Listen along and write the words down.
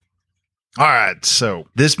All right, so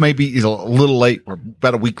this may be a little late. We're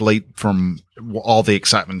about a week late from all the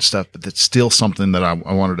excitement and stuff, but it's still something that I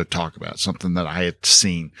wanted to talk about, something that I had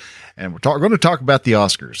seen. And we're going to talk about the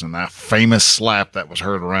Oscars and that famous slap that was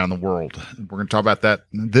heard around the world. We're going to talk about that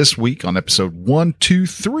this week on episode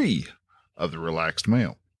 123 of The Relaxed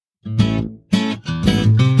Male.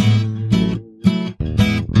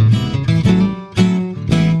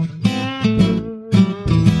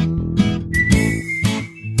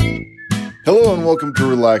 Hello and welcome to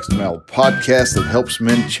Relaxed Male, podcast that helps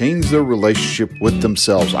men change their relationship with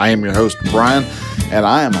themselves. I am your host, Brian, and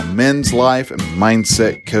I am a men's life and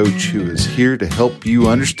mindset coach who is here to help you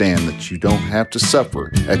understand that you don't have to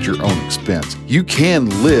suffer at your own expense. You can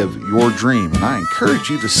live your dream, and I encourage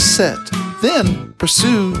you to set, then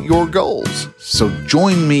pursue your goals. So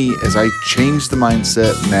join me as I change the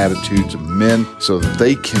mindset and attitudes of men so that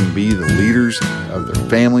they can be the leaders of their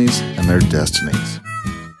families and their destinies.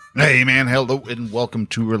 Hey man, hello and welcome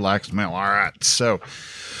to Relaxed Male. All right, so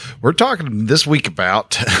we're talking this week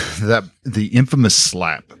about the infamous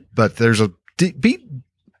slap, but there is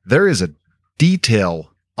a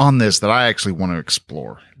detail on this that I actually want to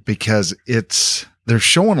explore because they're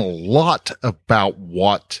showing a lot about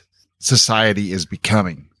what society is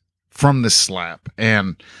becoming from this slap,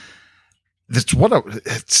 and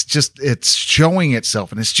it's showing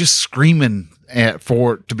itself, and it's just screaming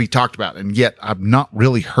to be talked about. And yet I've not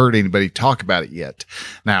really heard anybody talk about it yet.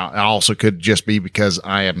 Now, it also could just be because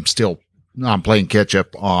I'm playing catch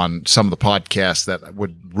up on some of the podcasts that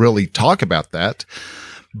would really talk about that.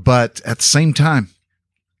 But at the same time,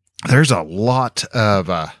 there's a lot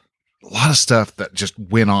of stuff that just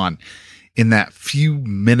went on in that few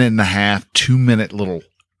minute and a half, 2 minute little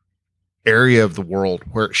area of the world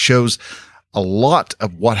where it shows a lot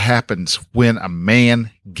of what happens when a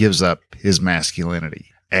man gives up his masculinity.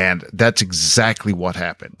 And that's exactly what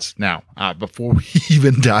happens. Now, before we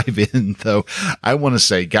even dive in, though, I want to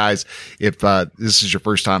say, guys, if this is your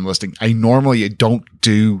first time listening, I normally don't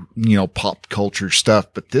do, pop culture stuff,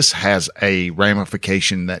 but this has a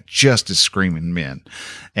ramification that just is screaming men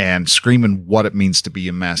and screaming what it means to be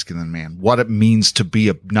a masculine man, what it means to be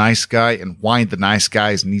a nice guy, and why the nice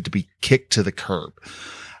guys need to be kicked to the curb.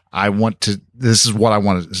 This is what I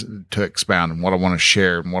want to expound and what I want to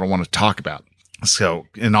share and what I want to talk about. So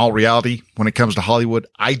in all reality, when it comes to Hollywood,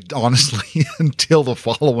 I honestly, until the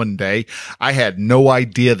following day, I had no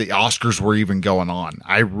idea the Oscars were even going on.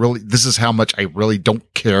 This is how much I really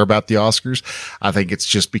don't care about the Oscars. I think it's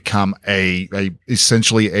just become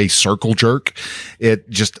essentially a circle jerk. It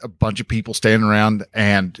just a bunch of people standing around.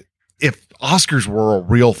 And if Oscars were a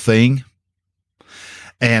real thing,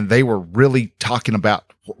 and they were really talking about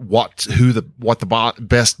what the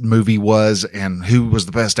best movie was and who was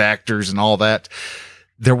the best actors and all that,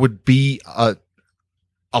 there would be a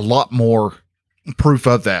lot more proof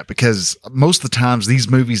of that, because most of the times these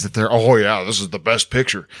movies that this is the best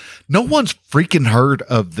picture. No one's freaking heard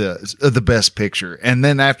of the best picture. And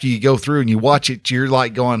then after you go through and you watch it, you're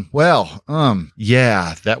like going,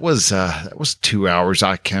 that was 2 hours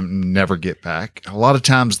I can never get back. A lot of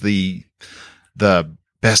times the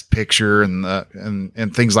best picture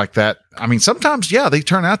and things like that. I mean, sometimes, they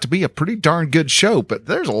turn out to be a pretty darn good show, but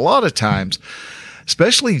there's a lot of times,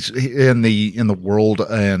 especially in the world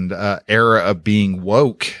and era of being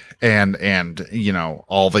woke and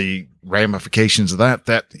all the ramifications of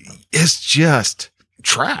that is just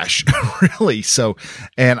trash, really. So,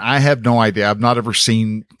 and I have no idea. I've not ever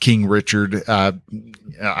seen King Richard.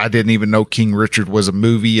 I didn't even know King Richard was a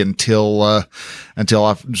movie until I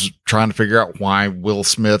was trying to figure out why Will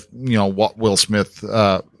Smith, what Will Smith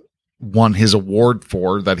won his award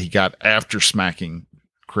for that he got after smacking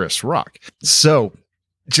Chris Rock. So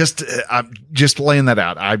I'm just laying that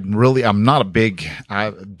out. I'm not a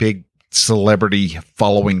big celebrity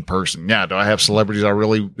following person. Yeah. Do I have celebrities I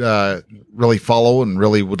really follow and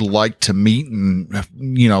really would like to meet and,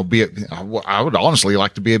 I would honestly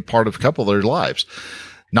like to be a part of a couple of their lives,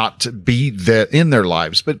 not to be in their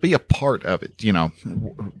lives, but be a part of it,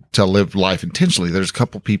 to live life intentionally. There's a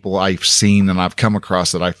couple people I've seen and I've come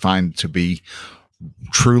across that I find to be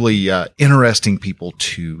truly, interesting people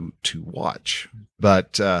to watch.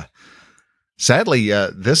 But, sadly,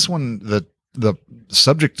 this one, the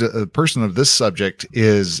subject, the person of this subject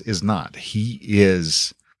is not. He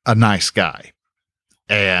is a nice guy.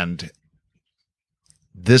 And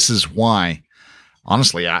this is why,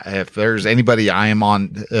 honestly, if there's anybody I am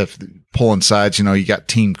on, if pulling sides, you got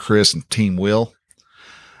Team Chris and Team Will.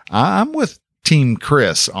 I'm with Team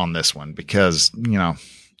Chris on this one because,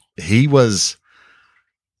 he was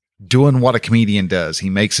doing what a comedian does. He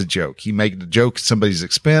makes a joke. He made the joke at somebody's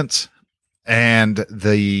expense, and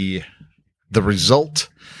the the result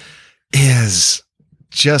is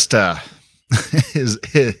just is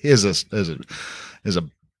a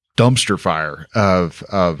dumpster fire of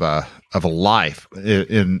a life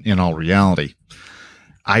in all reality.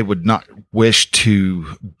 I would not wish to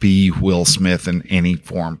be Will Smith in any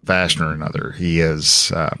form, fashion, or another. He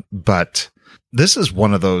is, but this is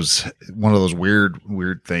one of those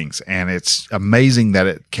weird things, and it's amazing that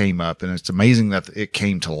it came up, and it's amazing that it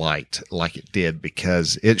came to light like it did,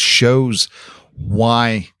 because it shows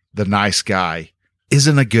why the nice guy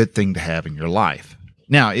isn't a good thing to have in your life.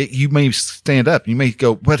 Now, you may stand up, you may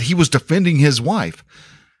go, but he was defending his wife.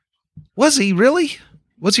 Was he really?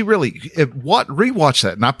 Rewatch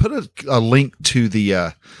that, and I put a link to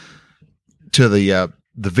the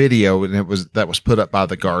video, and that was put up by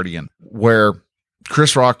The Guardian, where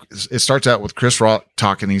Chris Rock. It starts out with Chris Rock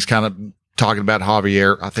talking. He's kind of talking about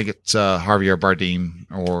Javier. I think it's Javier Bardem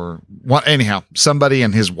or what. Anyhow, somebody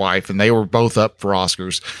and his wife, and they were both up for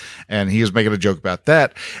Oscars, and he was making a joke about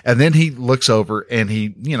that. And then he looks over and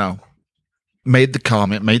he, made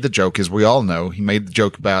the joke, as we all know. He made the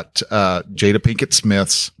joke about Jada Pinkett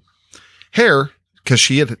Smith's hair, because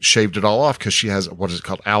she had shaved it all off because she has, what is it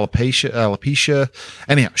called? Alopecia.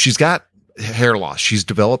 Anyhow, she's got hair loss. She's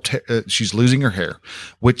developed, she's losing her hair,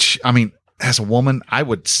 which, I mean, as a woman,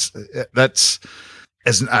 that's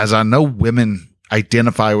as I know women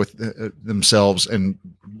identify with themselves and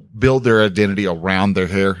build their identity around their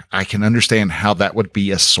hair, I can understand how that would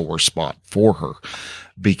be a sore spot for her.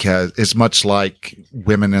 Because it's much like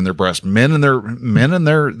women and their breasts, men and their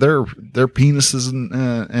penises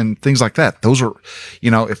and things like that. Those are,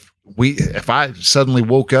 if I suddenly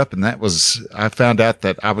woke up and I found out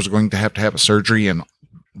that I was going to have a surgery and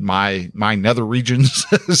my nether regions,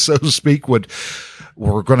 so to speak,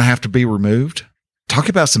 were going to have to be removed. Talk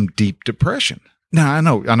about some deep depression. Now, I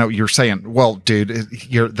know you're saying, well, dude,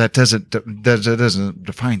 that doesn't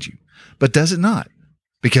define you, but does it not?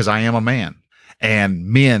 Because I am a man. And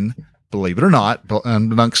men, believe it or not,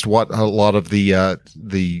 amongst what a lot of the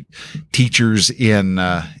teachers in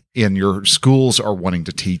your schools are wanting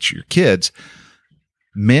to teach your kids,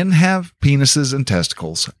 men have penises and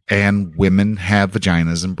testicles, and women have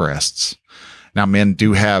vaginas and breasts. Now, men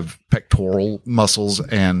do have pectoral muscles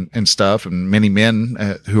and stuff, and many men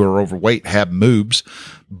who are overweight have moobs,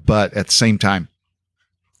 but at the same time,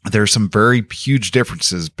 there's some very huge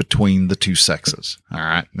differences between the two sexes. All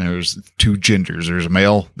right. There's two genders. There's a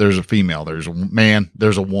male, there's a female, there's a man,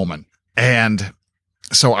 there's a woman. And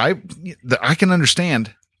so I can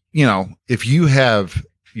understand, if you have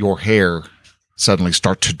your hair suddenly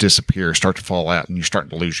start to disappear, start to fall out, and you're starting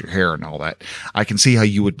to lose your hair and all that, I can see how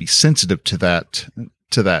you would be sensitive to that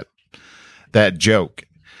joke.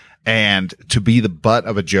 And to be the butt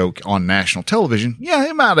of a joke on national television, yeah,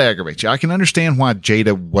 it might aggravate you. I can understand why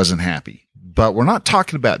Jada wasn't happy, but we're not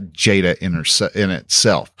talking about Jada in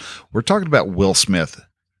itself. We're talking about Will Smith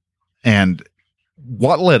and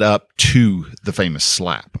what led up to the famous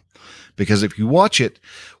slap. Because if you watch it,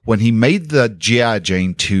 when he made the G.I.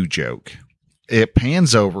 Jane 2 joke, it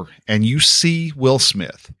pans over and you see Will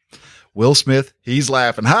Smith. He's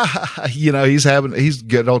laughing. Ha ha ha. He's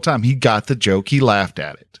good old time. He got the joke. He laughed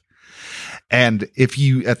at it. And if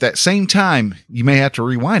you, at that same time, you may have to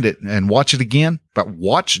rewind it and watch it again, but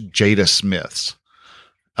watch Jada Smith's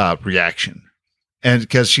reaction. And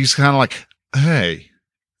because she's kind of like, hey,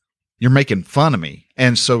 you're making fun of me.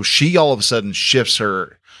 And so she all of a sudden shifts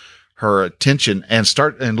her attention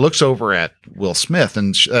and looks over at Will Smith.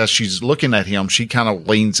 And as she's looking at him, she kind of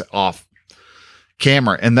leans off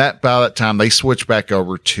camera. And by that time they switch back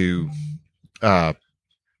over to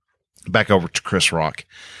Chris Rock.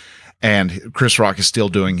 And Chris Rock is still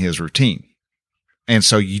doing his routine. And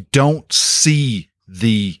so you don't see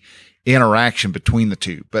the interaction between the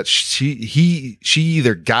two, but she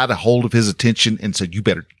either got a hold of his attention and said, you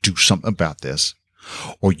better do something about this,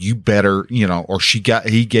 or you better, or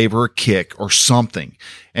he gave her a kick or something.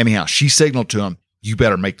 Anyhow, she signaled to him, you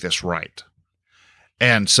better make this right.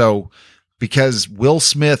 And so because Will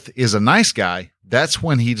Smith is a nice guy, that's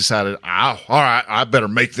when he decided, all right, I better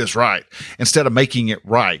make this right. Instead of making it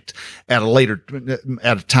right at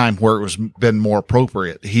a time where it was been more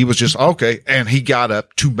appropriate, he was just, okay. And he got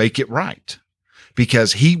up to make it right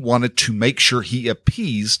because he wanted to make sure he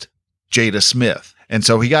appeased Jada Smith. And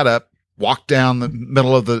so he got up, walked down to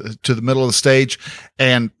the middle of the stage.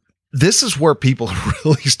 And this is where people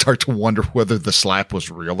really start to wonder whether the slap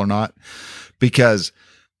was real or not, because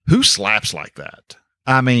who slaps like that?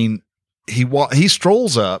 I mean, he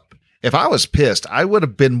strolls up. If I was pissed, I would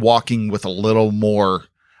have been walking with a little more,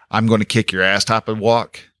 I'm going to kick your ass type of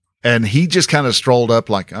walk. And he just kind of strolled up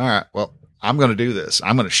like, all right, well, I'm going to do this.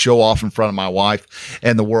 I'm going to show off in front of my wife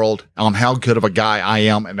and the world on how good of a guy I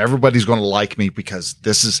am. And everybody's going to like me because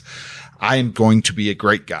I am going to be a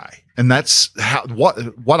great guy. And that's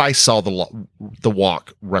what I saw the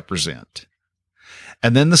walk represent.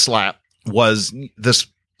 And then the slap was this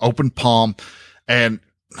open palm. And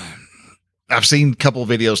I've seen a couple of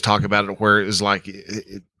videos talk about it where it was like,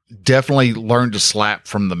 it definitely learned to slap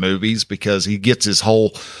from the movies because he gets his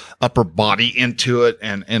whole upper body into it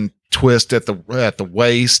and twist at the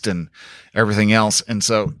waist and everything else. And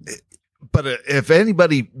so, but if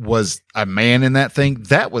anybody was a man in that thing,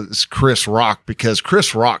 that was Chris Rock, because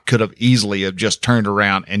Chris Rock could have easily have just turned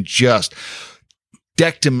around and just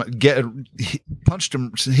decked him, punched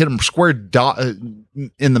him, hit him square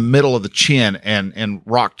in the middle of the chin and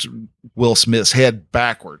rocked Will Smith's head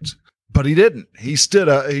backwards. But he didn't. He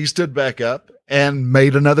stood back up and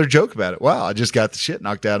made another joke about it. Wow, I just got the shit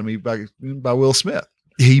knocked out of me by Will Smith.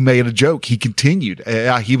 He made a joke. He continued.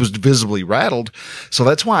 He was visibly rattled. So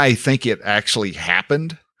that's why I think it actually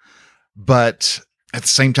happened. But at the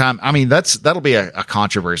same time, I mean, that'll be a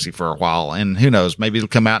controversy for a while. And who knows, maybe it'll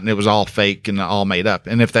come out and it was all fake and all made up.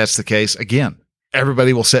 And if that's the case, again,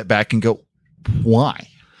 everybody will sit back and go, why?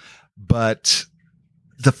 But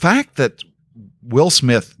the fact that Will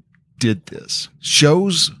Smith did this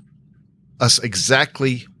shows us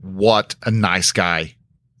exactly what a nice guy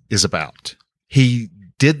is about. He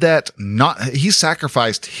did that, he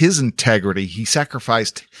sacrificed his integrity. He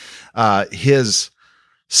sacrificed his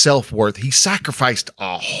self-worth. He sacrificed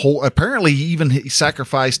apparently he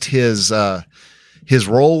sacrificed his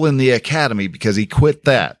role in the academy because he quit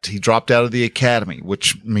that. He dropped out of the academy,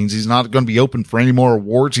 which means he's not going to be open for any more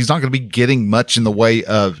awards. He's not going to be getting much in the way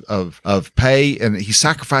of pay. And he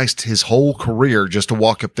sacrificed his whole career just to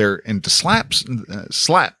walk up there and to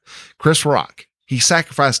slap Chris Rock. He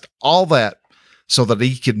sacrificed all that so that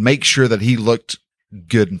he could make sure that he looked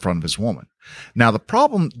good in front of his woman. Now, the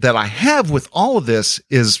problem that I have with all of this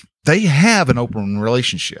is they have an open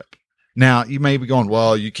relationship. Now, you may be going,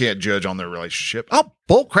 well, you can't judge on their relationship. Oh,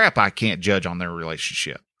 bull crap, I can't judge on their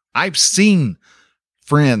relationship. I've seen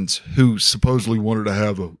friends who supposedly wanted to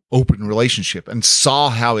have an open relationship and saw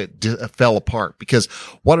how it fell apart, because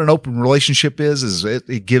what an open relationship is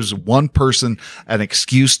it gives one person an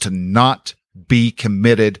excuse to not be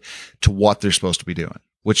committed to what they're supposed to be doing,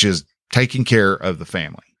 which is taking care of the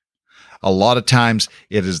family. A lot of times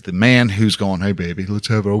it is the man who's going, hey, baby, let's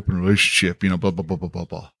have an open relationship, blah, blah, blah, blah, blah,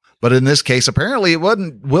 blah. But in this case, apparently it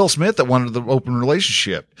wasn't Will Smith that wanted the open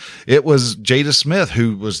relationship. It was Jada Smith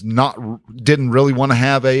who didn't really want to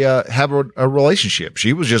have a relationship.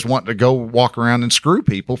 She was just wanting to go walk around and screw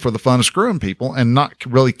people for the fun of screwing people and not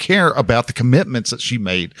really care about the commitments that she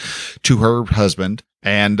made to her husband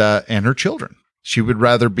and her children. She would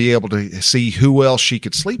rather be able to see who else she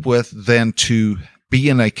could sleep with than to be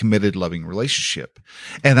in a committed, loving relationship.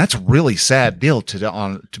 And that's a really sad deal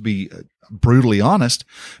to be brutally honest,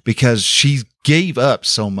 because she gave up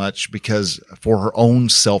so much for her own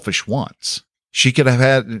selfish wants. She could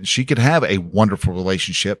have a wonderful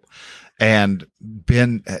relationship and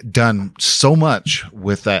done so much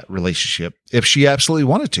with that relationship if she absolutely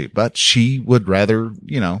wanted to, but she would rather,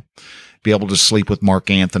 be able to sleep with Mark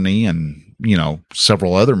Anthony and,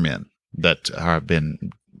 several other men that have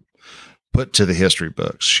been put to the history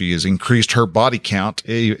books. She has increased her body count,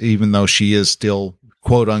 even though she is still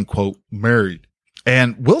quote unquote married.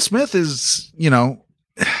 And Will Smith is,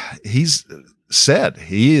 he's said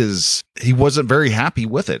he wasn't very happy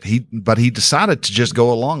with it. But he decided to just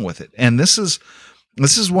go along with it. And this is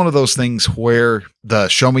one of those things where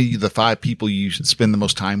show me the 5 people you should spend the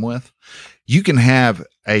most time with. You can have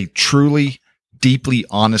a truly deeply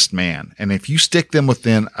honest man. And if you stick them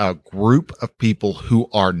within a group of people who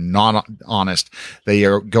are not honest, they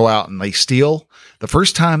go out and they steal. The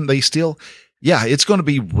first time they steal, yeah, it's going to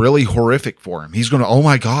be really horrific for him. He's going to, oh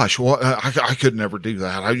my gosh, well, I could never do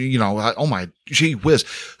that. Oh my gee whiz,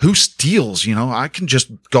 who steals? I can just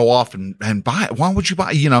go off and buy it. Why would you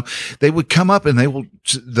buy? They would come up and they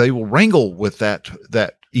will wrangle with that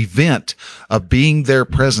event of being there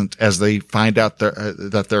present as they find out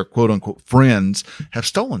that their quote unquote friends have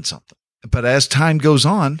stolen something. But as time goes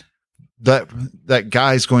on, that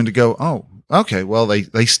guy's going to go, oh, okay, well,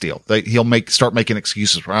 they steal. He'll start making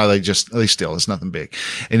excuses for, they steal. It's nothing big.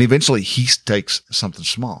 And eventually he takes something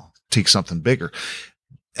small, takes something bigger.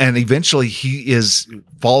 And eventually he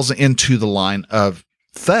falls into the line of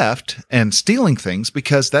theft and stealing things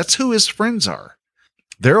because that's who his friends are.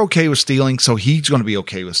 They're okay with stealing, so he's going to be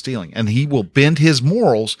okay with stealing, and he will bend his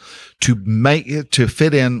morals to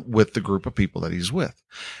fit in with the group of people that he's with.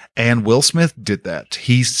 And Will Smith did that.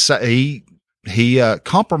 He He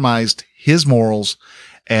compromised his morals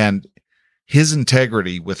and his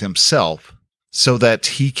integrity with himself so that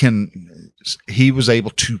he was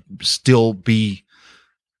able to still be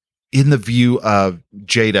in the view of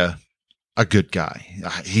Jada, a good guy.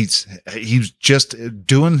 He's just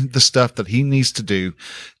doing the stuff that he needs to do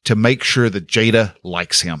to make sure that Jada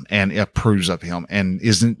likes him and approves of him and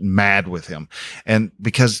isn't mad with him. And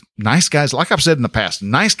because nice guys, like I've said in the past,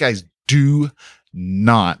 nice guys do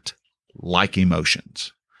not like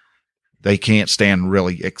emotions. They can't stand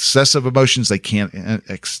really excessive emotions. They can't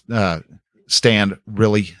stand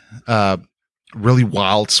really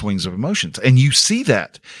wild swings of emotions. And you see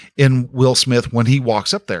that in Will Smith when he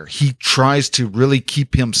walks up there. He tries to really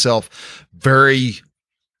keep himself very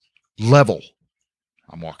level.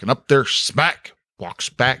 I'm walking up there, smack, walks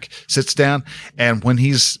back, sits down. And when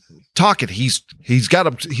he's talking, he's got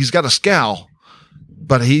a scowl,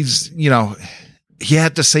 but he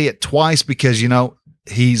had to say it twice because,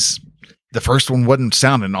 the first one wasn't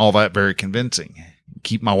sounding all that very convincing.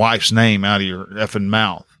 Keep my wife's name out of your effing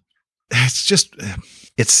mouth.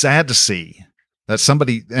 It's sad to see that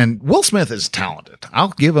somebody, and Will Smith is talented. I'll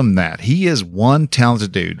give him that. He is one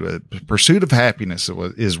talented dude. Pursuit of Happiness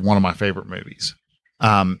is one of my favorite movies.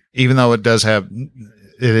 Even though it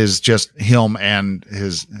is just him and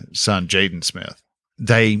his son, Jaden Smith.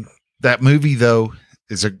 That movie though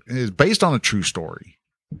is based on a true story.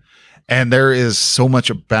 And there is so much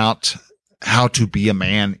about how to be a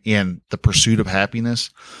man in The Pursuit of Happiness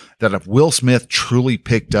that if Will Smith truly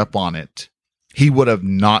picked up on it, he would have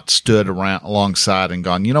not stood around alongside and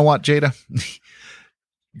gone, you know what, Jada,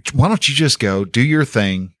 why don't you just go do your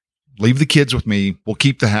thing, leave the kids with me. I'll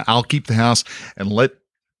keep the house and let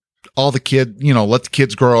the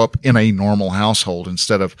kids grow up in a normal household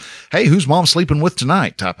instead of, hey, who's mom sleeping with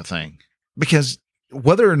tonight type of thing. Because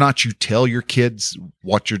whether or not you tell your kids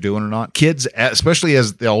what you're doing or not, kids, especially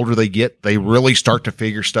as the older they get, they really start to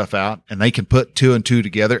figure stuff out and they can put two and two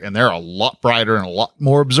together and they're a lot brighter and a lot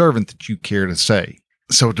more observant than you care to say.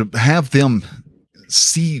 So to have them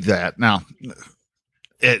see that now,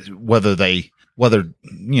 whether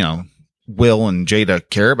Will and Jada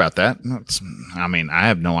care about that, I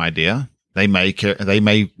have no idea. They may care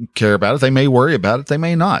about it. They may worry about it. They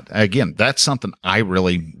may not. Again, that's something I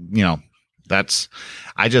really,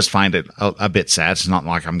 I just find it a bit sad. It's not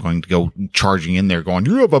like I'm going to go charging in there going,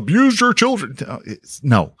 you have abused your children.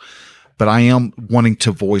 No, but I am wanting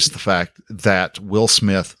to voice the fact that Will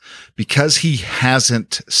Smith, because he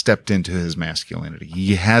hasn't stepped into his masculinity,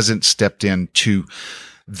 he hasn't stepped into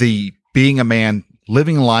the being a man,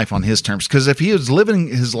 living life on his terms. Because if he was living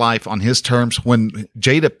his life on his terms, when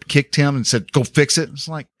Jada kicked him and said, go fix it, it's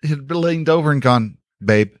like he'd leaned over and gone,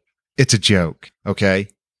 babe, it's a joke. Okay.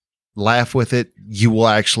 Laugh with it. You will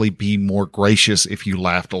actually be more gracious if you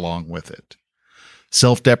laughed along with it.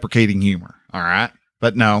 Self-deprecating humor. All right.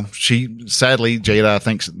 But no, sadly, Jada, I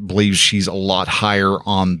think, believes she's a lot higher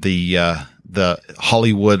on the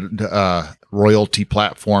Hollywood, royalty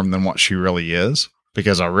platform than what she really is.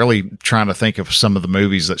 Because I'm really trying to think of some of the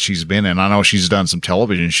movies that she's been in. I know she's done some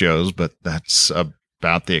television shows, but that's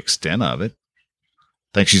about the extent of it.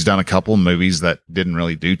 I think she's done a couple of movies that didn't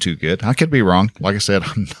really do too good. I could be wrong. Like I said,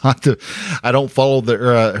 I don't follow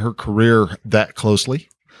her career that closely.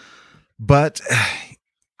 But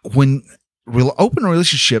when open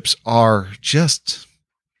relationships when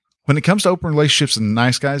it comes to open relationships and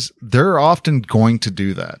nice guys, they're often going to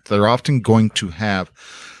do that. They're often going to have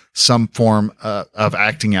some form of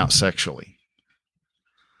acting out sexually.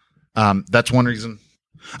 That's one reason.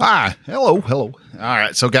 Hello. All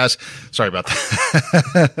right. So guys, sorry about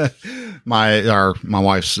that. My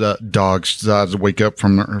wife's dog decided to wake up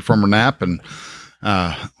from her nap and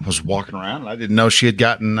was walking around. I didn't know she had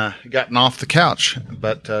gotten off the couch,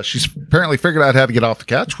 but she's apparently figured out how to get off the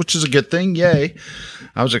couch, which is a good thing. Yay.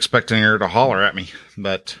 I was expecting her to holler at me,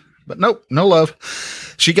 but nope, no love.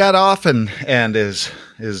 She got off and is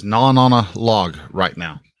gnawing on a log right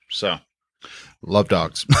now. So love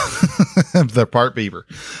dogs. They're part beaver.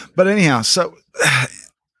 But anyhow, so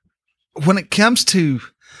when it comes to,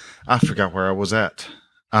 I forgot where I was at.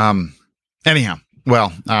 Anyhow,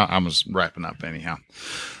 well, I was wrapping up anyhow.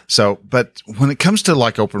 So, but when it comes to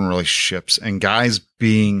like open relationships and guys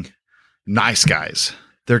being nice guys,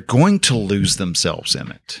 they're going to lose themselves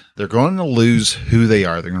in it. They're going to lose who they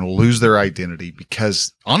are. They're going to lose their identity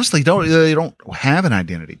because honestly, they don't have an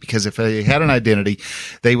identity, because if they had an identity,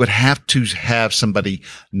 they would have to have somebody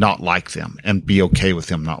not like them and be okay with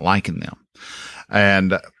them not liking them.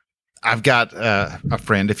 And I've got a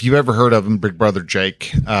friend, if you've ever heard of him, Big Brother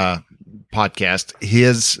Jake, podcast,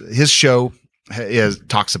 his show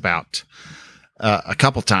talks about a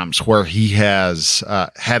couple times where he has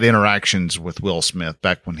had interactions with Will Smith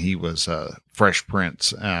back when he was Fresh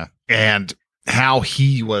Prince, and how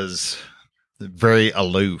he was very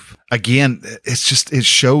aloof. Again, it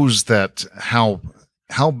shows that how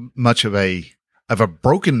much of a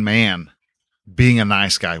broken man being a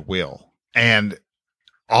nice guy will. And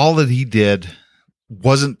all that he did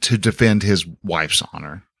wasn't to defend his wife's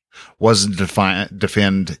honor, wasn't to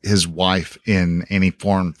defend his wife in any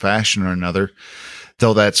form, fashion, or another,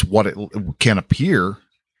 though that's what it can appear.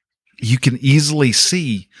 You can easily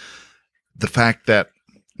see the fact that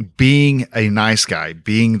being a nice guy,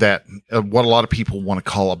 being that what a lot of people want to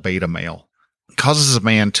call a beta male, causes a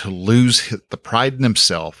man to lose the pride in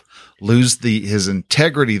himself, lose his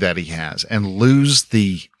integrity that he has, and lose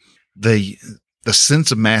the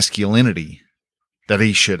sense of masculinity that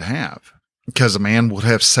he should have, because a man would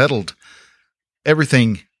have settled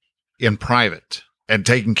everything in private and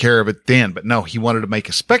taken care of it then. But no, he wanted to make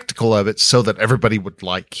a spectacle of it so that everybody would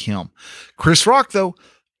like him. Chris Rock, though,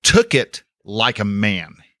 took it like a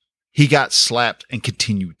man. He got slapped and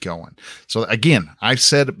continued going. So again, I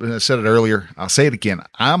said it earlier. I'll say it again.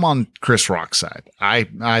 I'm on Chris Rock's side.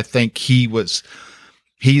 I think he's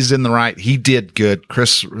in the right. He did good.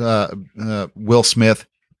 Will Smith,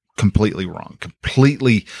 completely wrong,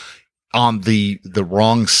 completely on the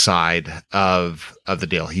wrong side of the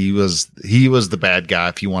deal. He was the bad guy,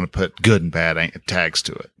 if you want to put good and bad tags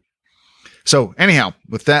to it. So anyhow,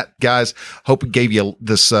 with that, guys, hope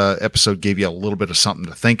this episode gave you a little bit of something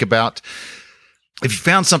to think about. If you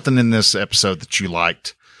found something in this episode that you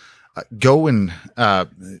liked, go and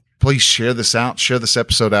please share this out. Share this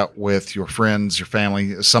episode out with your friends, your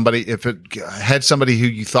family, somebody. If it had somebody who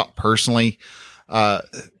you thought of personally,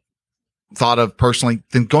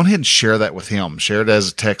 then go ahead and share that with him. Share it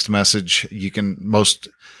as a text message. You can, most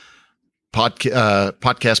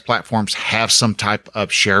podcast platforms have some type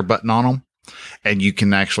of share button on them. And you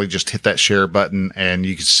can actually just hit that share button and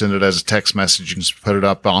you can send it as a text message. You can just put it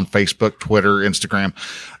up on Facebook, Twitter, Instagram,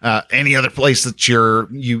 any other place that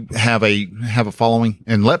you have a following,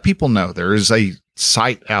 and let people know there is a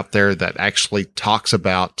site out there that actually talks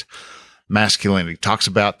about masculinity, talks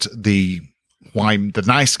about the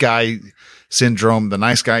nice guy syndrome, the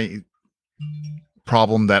nice guy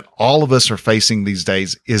problem that all of us are facing these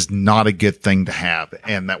days is not a good thing to have,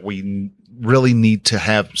 and that we really need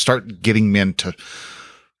to start getting men to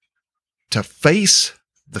face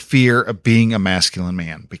the fear of being a masculine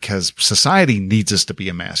man, because society needs us to be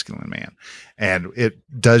a masculine man, and it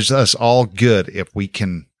does us all good if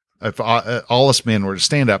all us men were to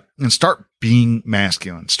stand up and start being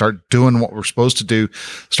masculine, start doing what we're supposed to do,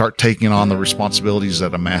 start taking on the responsibilities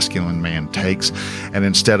that a masculine man takes, and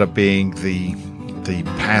instead of being the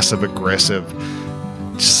passive aggressive,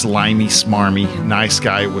 slimy, smarmy, nice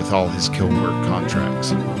guy with all his covert contracts.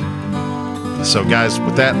 So guys,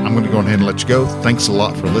 with that, I'm going to go ahead and let you go. Thanks a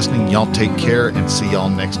lot for listening. Y'all take care and see y'all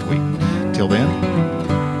next week. Till then,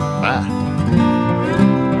 bye.